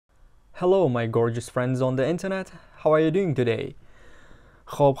Hello my gorgeous friends on the internet. How are you doing today?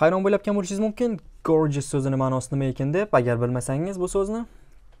 Xo'p, hayron bo'layotgan bo'lishingiz mumkin. Gorgeous so'zini ma'nosi nima ekan deb, agar bilmasangiz bu so'zni.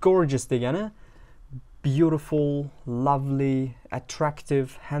 Gorgeous degani beautiful, lovely,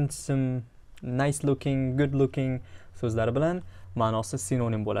 attractive, handsome, nice looking, good looking so'zlari bilan ma'nosi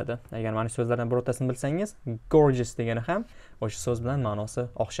sinonim bo'ladi. Agar mana shu so'zlardan birortasini bilsangiz, gorgeous degani ham o'sha so'z bilan ma'nosi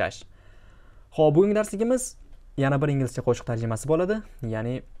o'xshash. Xo'p, bugungi darsligimiz yana bir inglizcha qo'shiq tarjimasi bo'ladi,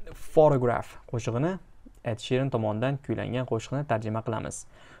 ya'ni Photograph qo'shig'ini Ed Sheeran tomonidan kuylangan qo'shiqni tarjima qilamiz.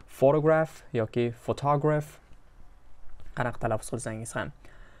 Photograph yoki photograph qanaqa talaffuz qilsangiz ham.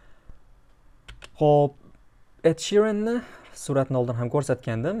 Xo'p, Ed Sheeranni suratni oldin ham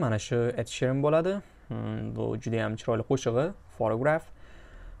ko'rsatgandim. Mana shu Ed Sheeran bo'ladi. Bu juda ham chiroyli qo'shig'i Photograph.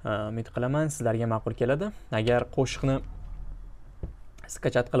 Umid qilaman sizlarga ma'qul keladi. Agar qo'shiqni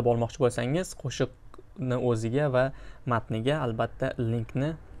skachat qilib olmoqchi bo'lsangiz, qo'shiqni o'ziga va matniga albatta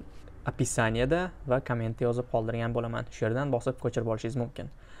linkni opisaniyada va kommentda yozib qoldirgan bo'laman. Shu yerdan bosib ko'chirib olishingiz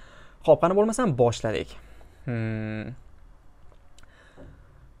mumkin. Xo'p, qani bo'lmasam boshladik.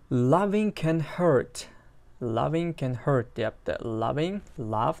 Loving can hurt. Loving can hurt deyapti. Loving,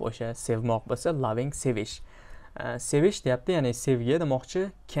 love o'sha sevmoq bo'lsa, loving sevish. Sevish deyapti, ya'ni sevgi demoqchi,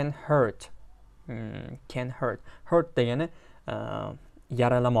 can hurt. Can hurt. Hurt degani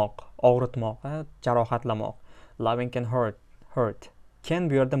yaralamoq, og'ritmoq, jarohatlamoq. Loving can hurt. Hurt. Can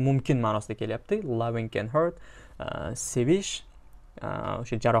bu yerda mumkin ma'nosida kelyapti. Loving can hurt. Sevish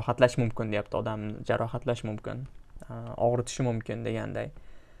o'sha jarohatlash mumkin deyapti, odamni jarohatlash mumkin. Og'ritishi mumkin deganday.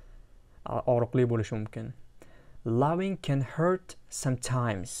 Og'riqli bo'lishi mumkin. Loving can hurt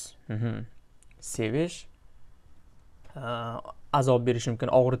sometimes. Sevish azob berishi mumkin,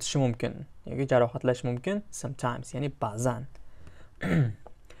 og'ritishi mumkin yoki jarohatlash mumkin sometimes, ya'ni ba'zan.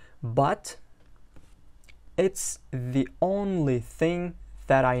 But it's the only thing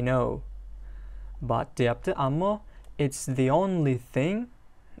that I know. But deyapti, ammo it's the only thing.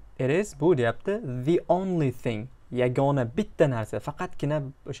 It is, bu deyapti, the only thing. Yagona bitta narsa,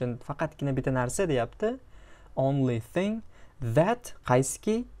 faqatgina bitta narsa deyapti. Only thing that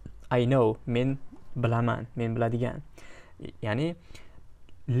qaysiki I know, men bilaman, men biladigan. Ya'ni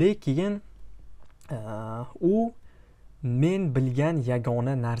lekin u men bilgan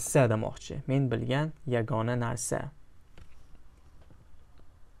yagona narsa demoqchi. Men bilgan yagona narsa.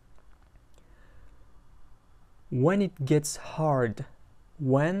 When it gets hard.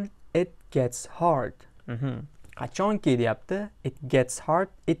 When it gets hard. Qachonki deyapti, it gets hard,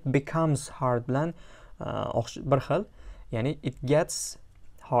 it becomes hard bilan bir xil. Ya'ni it gets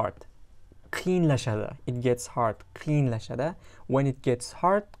hard. Qiyinlashadi. It gets hard. Qiyinlashadi. When it gets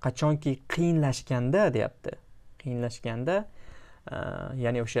hard, qachonki qiyinlashganda deyapti. Qiyinlashganda,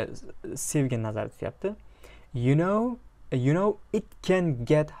 ya'ni o'sha sevgini nazarda tutyapti. You know, it can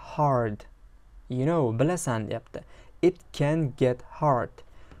get hard. You know, bilasan deyapti. It can get hard.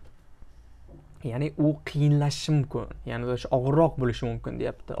 Ya'ni u qiyinlashishi mumkin. Ya'ni o'sha og'irroq bo'lishi mumkin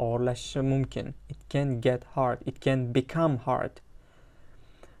deyapti. Og'irlashishi mumkin. It can get hard. It can become hard.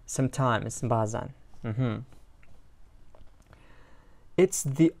 Sometimes, ba'zan. It's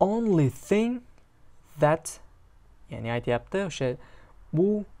the only thing that, ya'ni aytyapti, o'sha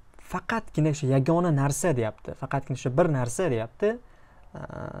bu faqatgina o'sha yagona narsa deyapti. Faqatgina o'sha bir narsa deyapti.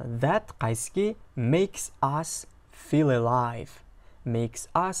 That qaysiki makes us feel alive. Makes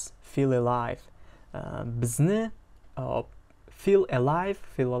us feel alive. Bizni feel alive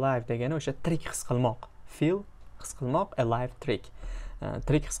degani o'sha tirik his qilmoq. Feel his qilmoq, alive tirik.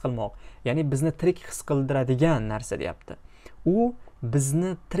 Tirik his qilmoq. Ya'ni bizni tirik his qildiradigan narsa deyapti. U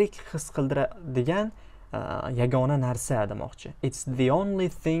bizni tirik his qildiradigan yagona narsa demoqchi. It's the only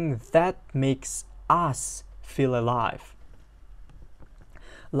thing that makes us feel alive.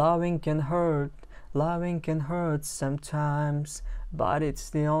 Loving can hurt sometimes, but it's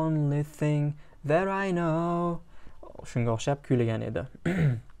the only thing that I know. Shunga o'xshab kuylagan edi.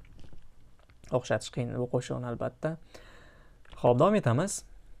 O'xshatish qiyin bu qo'shiqni albatta. Xo'p, davom etamiz.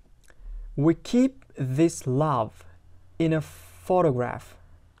 We keep this love in a photograph.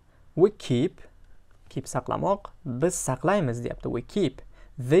 We keep saqlamoq, biz saqlaymiz deyapti. We keep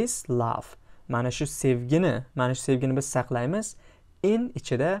this love. Mana shu sevgini biz saqlaymiz in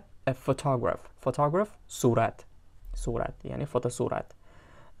ichida a photograph. Photograph surat, ya'ni fotosurat.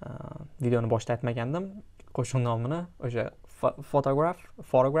 Videoni boshida aytmagandim. Qo'shiq nomini o'sha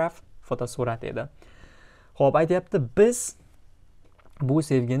photograph, fotosurat edi. Xo'p, aytyapti, biz bu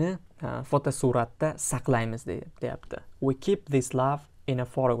sevgini fotosuratda saqlaymiz deyapti. We keep this love in a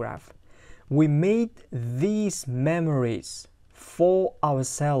photograph. We made these memories for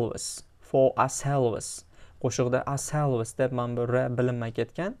ourselves. Qo'shiqda ourselves deb mana bu bilinmay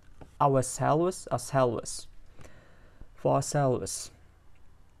ketgan. ourselves. For ourselves.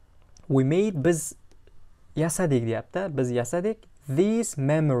 We made, biz yasadik deyapti. Biz yasadik these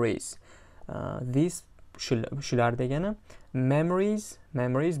memories. These shular degani.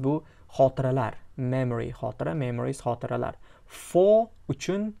 Memories bu xotiralar. Memory xotira, memories xotiralar. For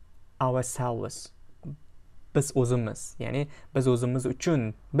uchun ourselves. Biz o'zimiz, ya'ni biz o'zimiz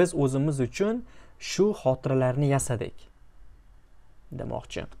uchun shu xotiralarni yasadik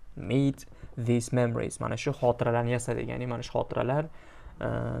demoqchi. Made these memories. Mana shu xotiralarni yasadik, ya'ni mana shu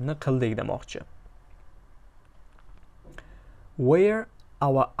xotiralarni qildik demoqchi. Where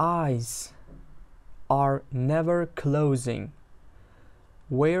our eyes are never closing.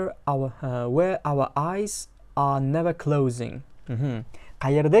 Where our eyes are never closing.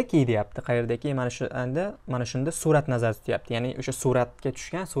 Qayerdaki deyapti. Qayerdaki mana shunda surat nazarda tutyapti. Ya'ni o'sha suratga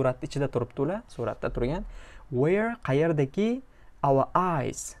tushgan, suratning ichida turibdi ular, suratda turgan. Where qayerdaki our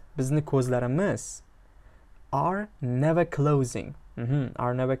eyes, bizni ko'zlarimiz are never closing.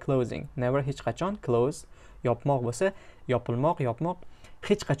 Are never closing. Never hech qachon, close yopmoq bo'lsa, yopilmoq,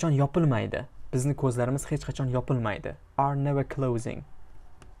 hech qachon yopilmaydi. Bizni ko'zlarimiz hech qachon yopilmaydi. Are never closing.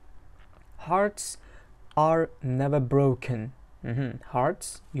 Hearts are never broken.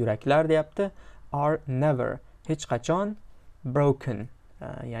 Hearts, yuraklar deyapti. Are never, hech qachon, broken.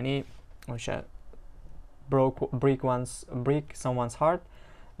 Ya'ni o'sha break someone's heart.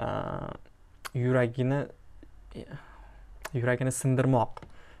 Yuragini sindirmoq.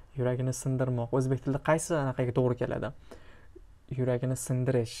 O'zbek tilida qaysi anaqaga to'g'ri keladi? Yuragini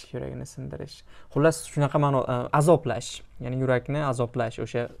sindirish. Xullas shunaqa ma'no, azoblash. Ya'ni yurakni azoblash,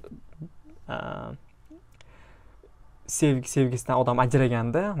 o'sha sevgisidan odam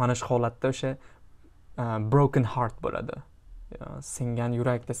ajraganda mana shu holatda o'sha broken heart bo'ladi. Singan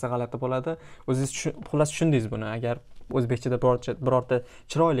yurak desa g'alati bo'ladi. O'zingiz xullas tushundingiz buni. Agar o'zbekchada birorta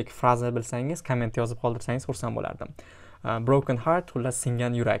chiroyli fraza bilsangiz, komment yozib qoldirsangiz xursand bo'lardim. Broken heart, xullas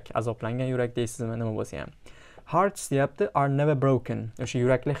singan yurak, azoblangan yurak deysizmi, nima bo'lsa ham. Hearts deyapti, are never broken. O'sha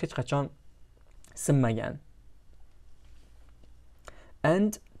yuraklar hech qachon sinmagan.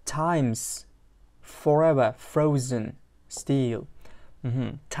 And times forever frozen still.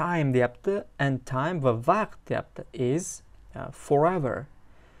 Time deyapti, and time va vaqt deyapti is forever.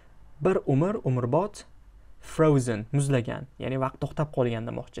 Bir umrbod, frozen, muzlagan. Ya'ni vaqt to'xtab qolgan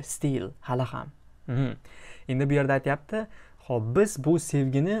demoqchi. Still, hali ham. Endi bu yerda aytyapti, xo'p, biz bu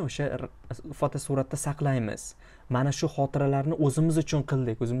sevgini o'sha fotosuratda saqlaymiz. Mana shu xotiralarni o'zimiz uchun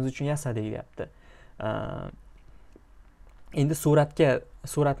qildik, o'zimiz uchun yasadik deyapti. Endi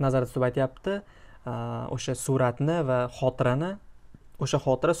surat nazarda tutib aytyapti, o'sha suratni va xotirani, o'sha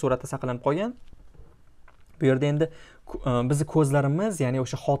xotira suratda saqlanib qolgan. Bu yerda endi bizni ko'zlarimiz, ya'ni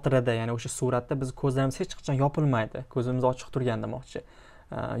o'sha xotirada, ya'ni o'sha suratda bizni ko'zlarimiz hech qachon yopilmaydi, ko'zimiz ochiq turgan demoqchi.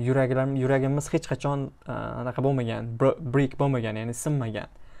 Yuragimiz hech qachon anaqa bo'lmagan, break bo'lmagan, ya'ni sinmagan.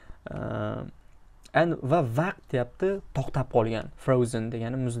 Va vaqt deyapti, to'xtab qolgan. Frozen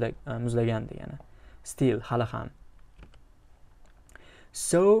degani muzlagan degani. Still, hali ham.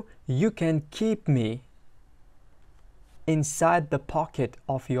 So you can keep me inside the pocket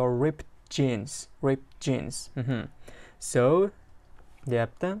of your ripped jeans. So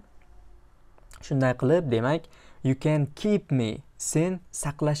deyapti, shunday qilib, demak, you can keep me, sen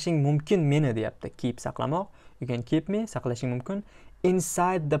saqlashing mumkin meni deyapti. Keep saqlamoq. You can keep me, saqlashing mumkin.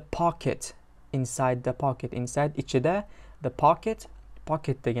 Inside the pocket. Inside ichida. The pocket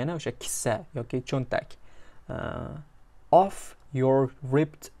degani o'sha kissa yoki cho'ntak. Of your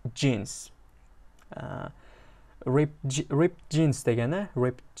ripped jeans. Ripped jeans degani,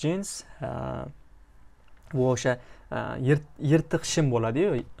 ripped jeans bu o'sha yirtiq shim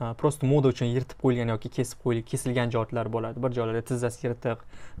bo'ladi-yu, prosta moda uchun yirtib qo'yilgan yoki kesilgan joylar bo'ladi. Bir joylarda tizzasi yirtiq.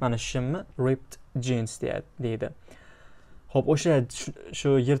 Mana shu shimni ripped jeans deydi. Xo'p, o'sha shu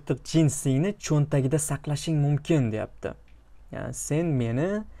yirtiq jinsingni cho'ntagida saqlashing mumkin deyapti. Ya'ni sen meni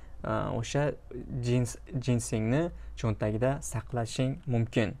o'sha jinsingni cho'ntagida saqlashing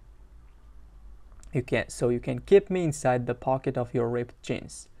mumkin. So you can keep me inside the pocket of your ripped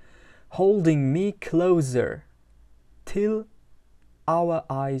jeans, holding me closer till our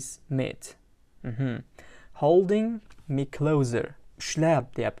eyes meet. Holding me closer. Ushlab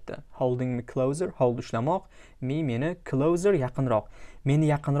deyapti. Holding me closer, hold ushlamoq, meni closer, yaqinroq. Meni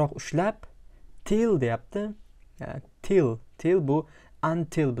yaqinroq ushlab, till deyapti. Till bu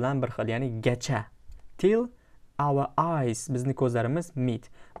until bilan bir xil, ya'ni gacha. Till our eyes, bizni ko'zlarimiz meet.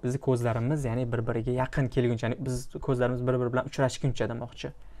 Bizni ko'zlarimiz, ya'ni bir-biriga yaqin kelguncha, ya'ni biz ko'zlarimiz bir-biri bilan uchrashguncha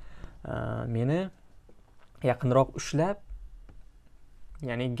demoqchi. Meni yaqinroq ushlab,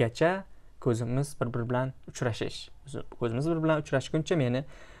 ya'ni gacha ko'zimiz bir-biri bilan uchrashish. Ko'zimiz bir bilan uchrashguncha meni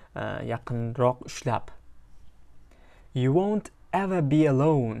yaqinroq ushlab. You won't ever be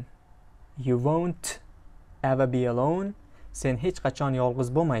alone. You won't ever be alone. Sen hech qachon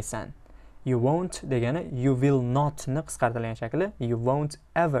yolg'iz bo'lmaysan. You won't degani you will not ni qisqartirilgan shakli. You won't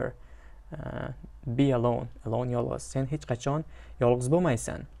ever be alone. Alone yolg'iz. Sen hech qachon yolg'iz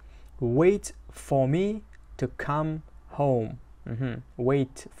bo'lmaysan. Wait for me to come home.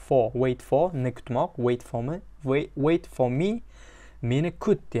 Wait for ni kutmoq. Wait for me meni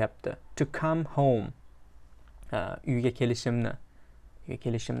kut deyapti. To come home. Uyga kelishimni.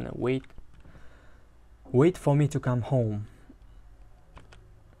 Wait for me to come home.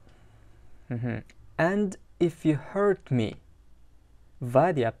 And if you hurt me.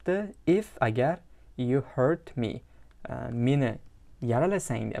 Va deyapti. If agar you hurt me. Meni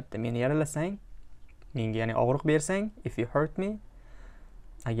yaralasang deyapti. Meni yaralasang. Menga ya'ni og'riq bersang. If you hurt me.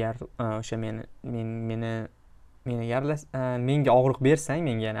 Agar o'sha menga og'riq bersang,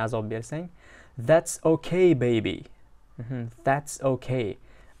 menga ya'ni azob bersang. That's okay baby. That's okay.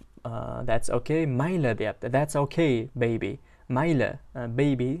 That's okay. Mayli deyapti. That's okay baby. Mayli.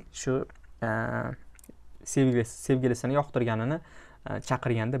 Baby shu sevgilisini yoqtirganini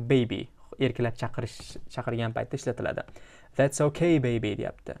chaqirganda baby. Erkilab chaqirgan paytda ishlatiladi. That's okay baby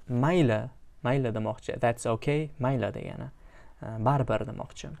deyapti. Mayli demoqchi. That's okay. Mayli degani. Baribir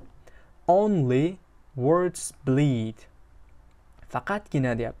demoqchi. Only words bleed.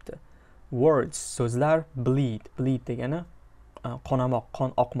 Faqatgina deyapti. Words, so'zlar bleed. Bleed degani qonamoq,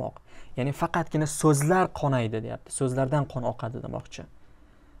 qon oqmoq. Ya'ni faqatgina so'zlar qonaydi deyapti. So'zlardan qon oqadi demoqchi.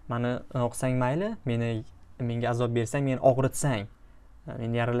 Meni o'qisang mayli, menga azob bersang, meni og'ritsang,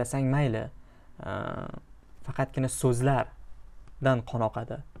 meni yaralasang mayli. Faqatgina so'zlardan qon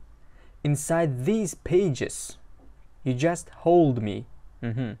oqadi. Inside these pages, you just hold me.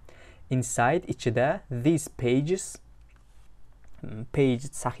 Inside ichida these pages,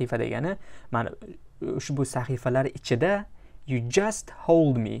 page sahifa degani, mana ushbu sahifalar ichida you just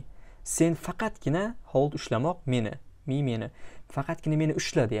hold me. Sen faqatgina hold ushlamoq meni. Faqatgina meni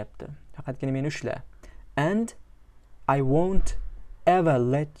ushla deyapti. Faqatgina meni ushla. And I won't ever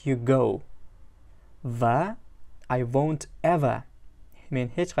let you go. Va I won't ever. Men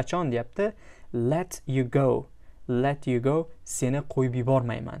hech qachon deyapti. Let you go. Let you go. Seni qo'yib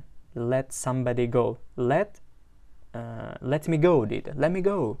yubormayman. Let somebody go. Let me go deydi. Let me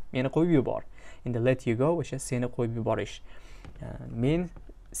go. Meni qo'yib yubor. Endi let you go o'sha seni qo'yib yuborish. Men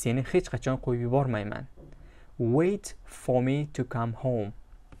seni hech qachon qo'yib yubormayman. Wait for me to come home.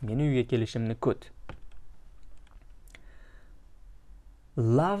 Meni uyga kelishimni kut.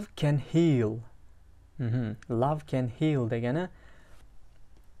 Love can heal. Love can heal degani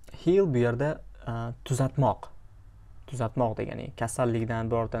heal bu yerda tuzatmoq. Tuzatmoq degani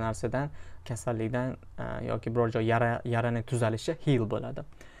kasallikdan, birorta narsadan, kasallikdan yoki biror joy yarani tuzalishi heal bo'ladi.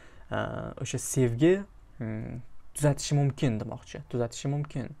 O'sha sevgi tuzatishi mumkin demoqchi. Tuzatishi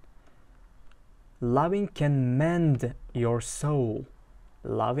mumkin. Loving can mend your soul.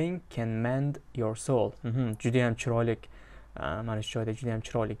 Loving can mend your soul. Juda ham chiroyli. Mana shu joyda juda ham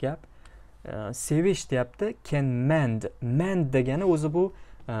chiroyli gap. Sevish deyapti. Can mend. Mend degani o'zi bu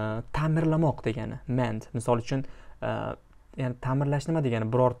ta'mirlamoq degani. Mend. Misol uchun ya'ni ta'mirlash nima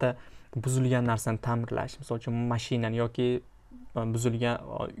degani? Birorta buzilgan narsani ta'mirlash. Misol uchun mashinani yoki buzilgan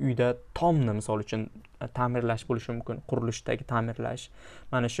uyda tomni misol uchun ta'mirlash bo'lishi mumkin. Qurilishdagi ta'mirlash.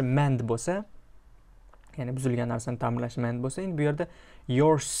 Mana shu mend bo'lsa, ya'ni buzilgan narsani ta'mirlash mend bo'lsa, endi bu yerda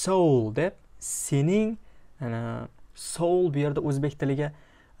your soul deb sening soul bu yerda o'zbek tiliga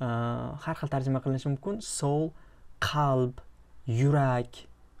har xil tarjima qilinishi mumkin. Soul, qalb, yurak,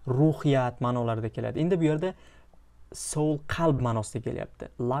 ruhiyat ma'nolarida keladi. Endi bu yerda soul qalb ma'nosida kelyapti.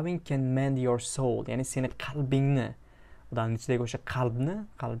 Loving can mend your soul, ya'ni seni qalbingni, odamning ichidagi o'sha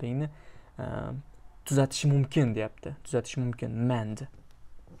qalbingni tuzatishi mumkin deyapti. Tuzatishi mumkin. Mend.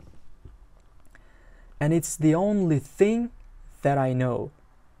 And it's the only thing that I know.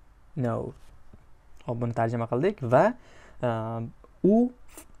 No. Hop, buni tarjima qildik va u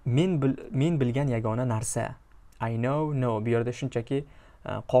men bilgan yagona narsa. I know, no. Bu yerda shunchaki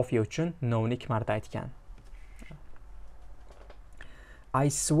qofiya uchun no ni 2 marta aytgan. I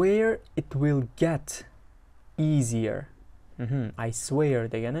swear it will get easier. I swear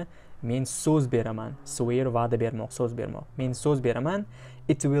degani men so'z beraman. Swear va'da bermoq, so'z bermoq. Men so'z beraman.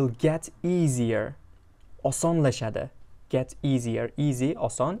 It will get easier. Osonlashadi. Get easier. Easy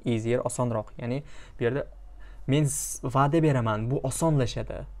oson, easier osonroq. Ya'ni bu yerda men va'da beraman, bu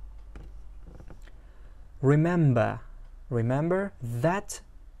osonlashadi. Remember that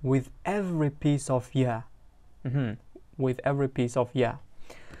with every piece of ya. With every piece of ya.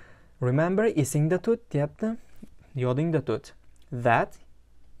 Remember esingda tut deyapti. Yodingda tut. That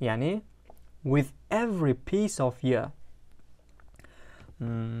ya'ni with every piece of you.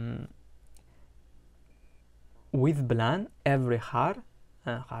 With bilan every har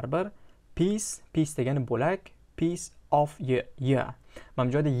bir piece degani bo'lak, piece of you. Mana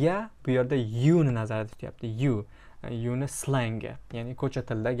bu joyda ya, bu yerda you ni nazarda tutyapti. You ni slangi, ya'ni ko'cha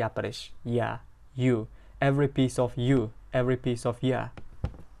tilida gapirish. Ya, you, every piece of you, every piece of you.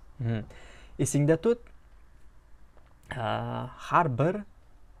 Esingda tut, har bir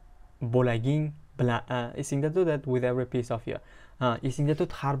bo'laging bilan, esingda tut that with every piece of you. Esingda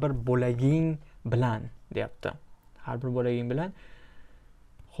tut har bir bo'laging bilan deyapti. Har bir bo'laging bilan.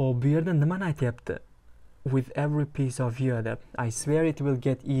 Xo'p, bu yerda nimani aytyapti? With every piece of you deb. I swear it will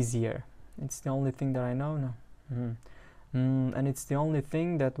get easier. It's the only thing that I know now. And it's the only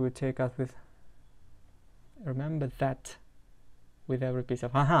thing that will take us with. Remember that. With every piece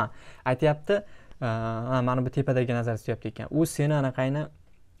of. Aytyapti. Mana bu tepadagi nazar tutyapti ekan. U seni anaqayni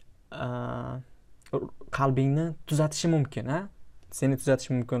qalbingni tuzatishi mumkin, Seni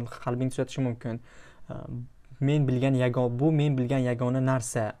tuzatishi mumkin, qalbingni tuzatishi mumkin. Men bilgan yagona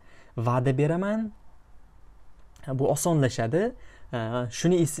narsa. Va'da beraman. Bu osonlashadi.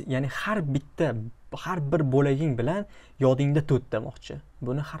 Shuni ya'ni har bir bo'laging bilan yodingda tut demoqchi.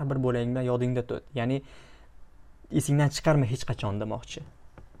 Buni har bir bo'laging bilan yodingda tut. Ya'ni esingdan chiqarma hech qachon demoqchi.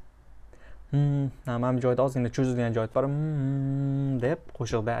 Mana bu joyda ozgina cho'zilgan joyi bor. Deb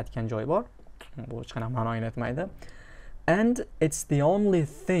qo'shiqda aytgan joyi bor. Bu hech qanaqa ma'no anglatmaydi. And it's the only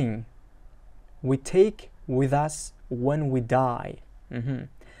thing we take with us when we die.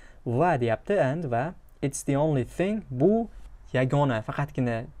 Va deyapti, and va it's the only thing, bu yagona,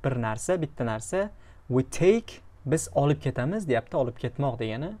 faqatgina bir narsa, bitta narsa. We take, biz olib ketamiz deyapti. Olib ketmoq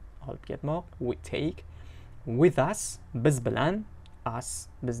degani, olib ketmoq. We take with us, biz bilan,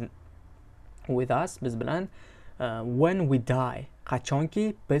 with us, biz bilan, when we die,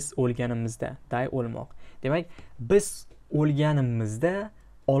 qachonki biz o'lganimizda, die o'lmoq. Demak, biz o'lganimizda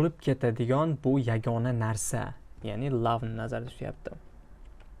olib ketadigan bu yagona narsa, ya'ni love ni nazarda tutyapti.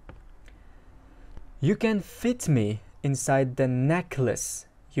 You can fit me inside the necklace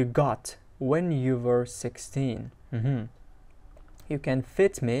you got when you were 16. You can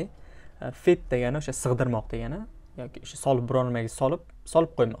fit me, fit degani o'sha sig'dirmoq degani, yoki o'sha solib biror nimaga solib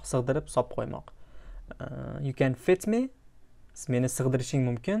qo'ymoq, sig'dirib solib qo'ymoq. You can fit me, meni sig'dirishing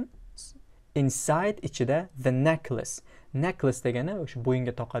mumkin, inside, ichida, the necklace. Necklace degani o'sha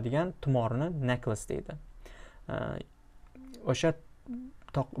bo'yinga taqadigan tumorni necklace deydi. O'sha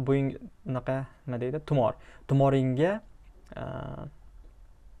bo'ying unaqa nima deydi?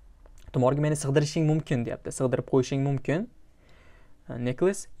 Tumorga meni sig'dirishing mumkin deyapti. Sig'dirib qo'yishing mumkin.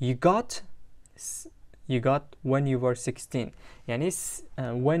 Necklace you got when you were 16. Ya'ni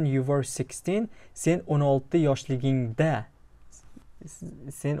when you were 16, sen 16 yoshligingda,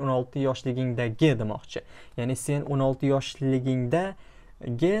 sen 16 yoshligingdagi demoqchi. Ya'ni sen 16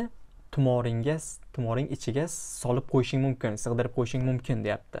 yoshligingdagi tumoring ichiga solib qo'yishing mumkin, sig'dirib qo'yishing mumkin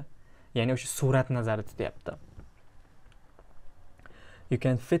deyapti. Ya'ni o'sha surat nazarda tutyapti. You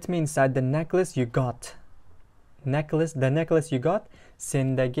can fit me inside the necklace you got. The necklace you got,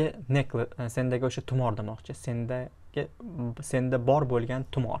 sendagi o'sha tumor demoqchi. Senda bor bo'lgan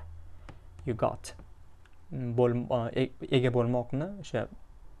tumor. You got. Ega bo'lmoqni o'sha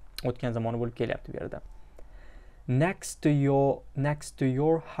o'tgan zamoni bo'lib kelyapti bu yerda. Next to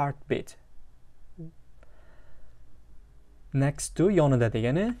your heartbeat. Next to yonida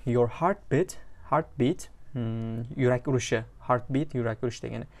degani, your heartbeat, yurak urishi, heartbeat yurak urish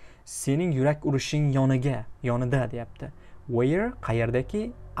degani. Sening yurak urishing yonida deyapti. Where,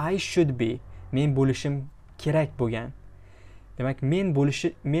 qayerdaki, I should be, men bo'lishim kerak bo'lgan. Demak, men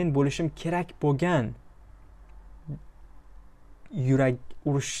bo'lishim kerak bo'lgan yurak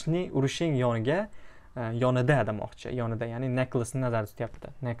urishing yonida demoqchi. Yonida, ya'ni necklace ni nazarda tutyapti.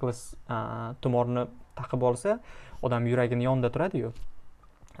 Necklace tumorni taqib olsa, odam yuragini yonida turadi-yu.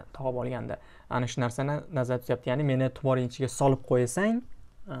 Taqib olganda. Ana shu narsani nazarda tutyapti. Ya'ni meni tumoring ichiga solib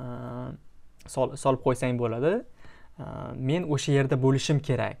qo'ysang bo'ladi. Men o'sha yerda bo'lishim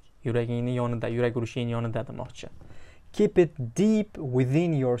kerak. Yuragingni yonida, yurak urishing yonida demoqchi. Keep it deep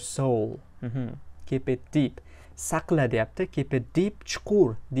within your soul. Keep it deep. Saqla deyapti. Keep it deep,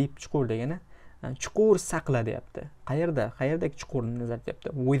 chuqur. Deep chuqur degani. Chuqur saqla deyapti. Qayerdagi chuqurni nazarda tutyapti.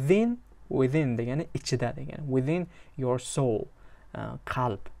 Within degani ichida degani. Within your soul.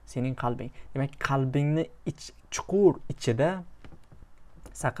 Qalb, sening qalbing. Demak, qalbingni chuqur ichida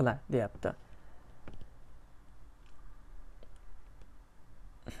saqla deyapti.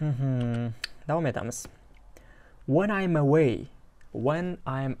 Davom etamiz. When I'm away.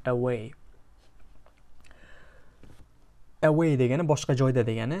 away degani boshqa joyda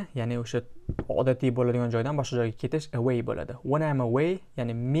degani, ya'ni o'sha odatiy bo'ladigan joydan boshqa joyga ketish away bo'ladi. When I'm away,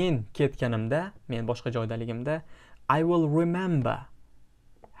 ya'ni men ketganimda, men boshqa joydaligimda, I will remember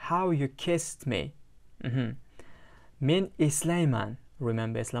how you kissed me. Men eslayman,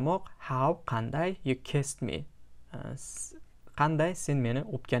 remember eslamoq, how qanday, you kissed me. Qanday sen meni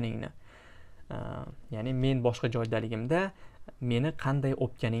o'pganingni. Ya'ni men boshqa joydaligimda meni qanday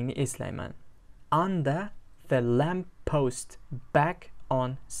o'pganingni eslayman. Under the lamp post back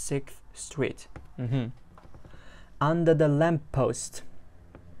on 6th Street. Under the lamp post.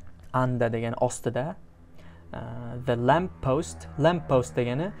 Under degani ostida. The lamp post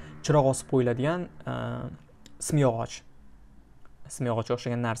degani chiroq osib qo'yiladigan simyog'och. Simyog'ochga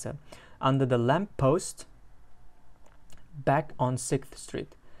o'xshagan narsa. Under the lamp post back on 6th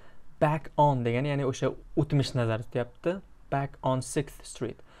Street. Back on degani ya'ni o'sha o'tmish nazarda tutyapti. Back on 6th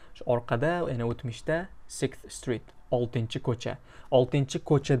Street. Shu orqada, ya'ni o'tmishda 6th Street, 6-ko'cha.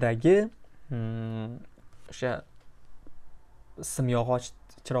 6-ko'chadagi o'sha simyog'och,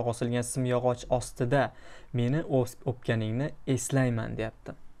 chiroq osilgan simyog'och ostida meni o'pganingni eslayman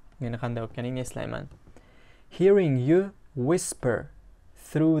deyapti. Meni qanday o'pganingni eslayman. Hearing you whisper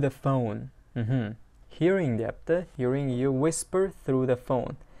through the phone. Hearing deyapti. Hearing you whisper through the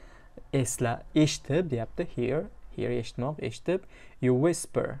phone. Eshitib deyapti. Hear eshitmoq, eshitib. You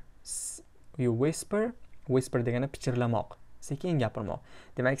whisper degani pichirlamoq, sekin gapirmoq.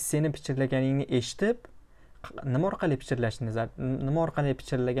 Demak, seni pichirlaganingni eshitib, nima orqali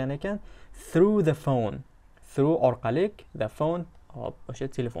pichirlagan ekan? Through the phone. Through orqali, the phone, o'sha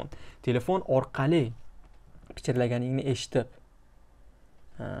telefon. Telefon orqali pichirlaganingni eshitib.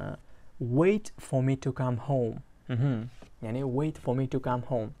 Wait for me to come home. Ya'ni wait for me to come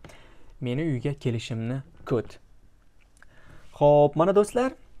home. Meni uyga kelishimni kut. Xo'p, mana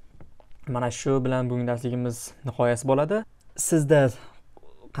do'stlar, mana shu bilan bugungi darsligimiz nihoyasi bo'ladi. Sizda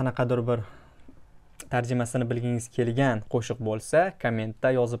qanaqadir bir tarjimasini bilgingiz kelgan qo'shiq bo'lsa,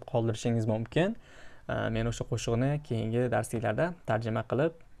 kommentda yozib qoldirishingiz mumkin. Men o'sha qo'shiqni keyingi darsliklarda tarjima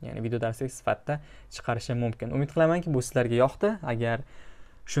qilib, ya'ni video darslik sifatida chiqarishim mumkin. Umid qilamanki, bu sizlarga yoqdi. Agar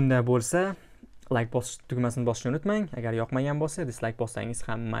shunday bo'lsa, like bosish tugmasini bosishni unutmang. Agar yoqmagan bo'lsa, dislike bossangiz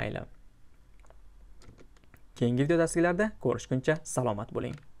ham mayli. Keyingi video darsliklarda ko'rishguncha salomat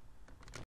bo'ling.